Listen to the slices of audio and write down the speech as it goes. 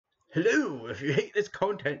Hello, if you hate this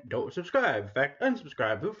content, don't subscribe. In fact,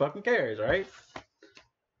 unsubscribe. Who fucking cares, right?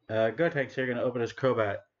 Gotenks here, gonna open this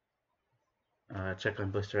Crobat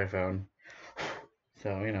checklane blister I found.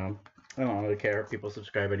 So, I don't really care if people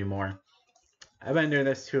subscribe anymore. I've been doing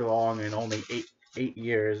this too long and only eight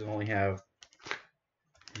years and only have,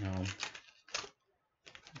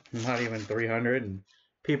 not even 300. And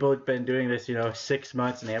people have been doing this, 6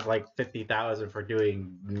 months and they have like 50,000 for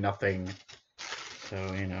doing nothing. So,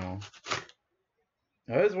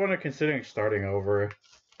 I was wondering, considering starting over.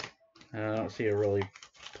 I don't see a really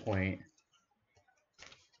point.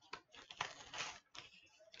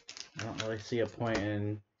 I don't really see a point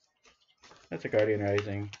in... That's a Guardian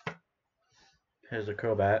Rising. Here's a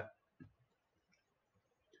Crobat.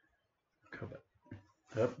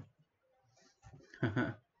 Yep.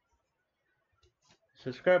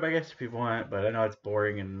 Subscribe, I guess, if you want, but I know it's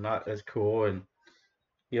boring and not as cool, and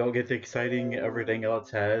you don't get the exciting everything else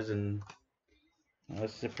has, and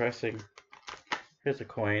it's depressing. Here's a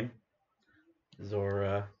coin.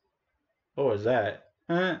 Zora. What was that?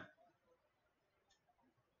 Huh?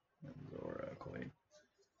 Zora coin.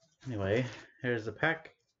 Anyway, here's the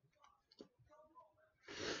pack.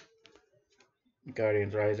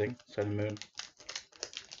 Guardians Rising, Sun and Moon.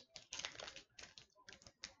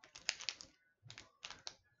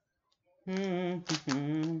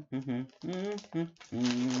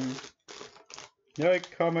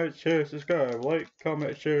 Like, comment, share, subscribe. Like,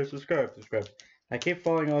 comment, share, subscribe. I keep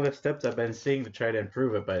following all the steps I've been seeing to try to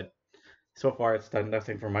improve it, but so far it's done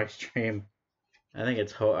nothing for my stream. I think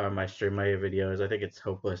it's my videos. I think it's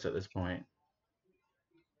hopeless at this point.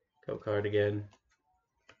 Go card again.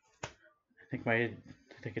 I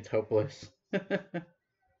think it's hopeless. Got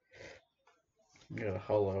a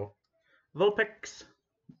holo. Vulpix.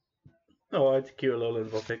 Oh, it's a cute little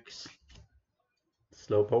Vulpix.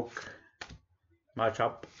 Slowpoke.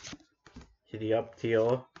 Machop. Hitty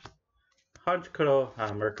Teal. Honchkuro.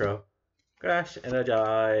 Murkrow. Crash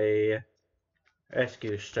Energy.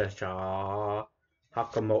 Rescue Stretcher.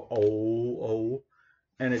 Hakamo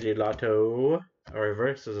Energy Lotto. A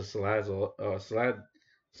reverse is a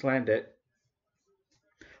Slandit.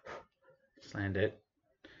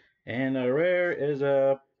 And a rare is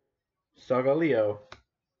a Sagaleo.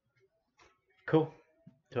 Cool.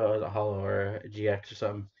 So it was a holo or a GX or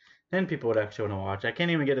something. Then people would actually want to watch. I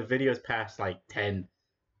can't even get the videos past like 10.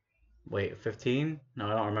 Wait, 15? No,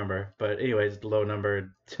 I don't remember. But anyways, low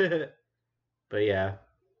numbered. But yeah.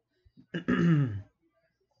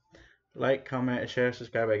 Like, comment, share,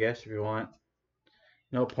 subscribe, I guess, if you want.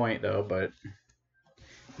 No point though, but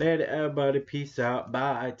let everybody peace out.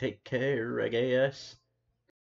 Bye. Take care, I guess.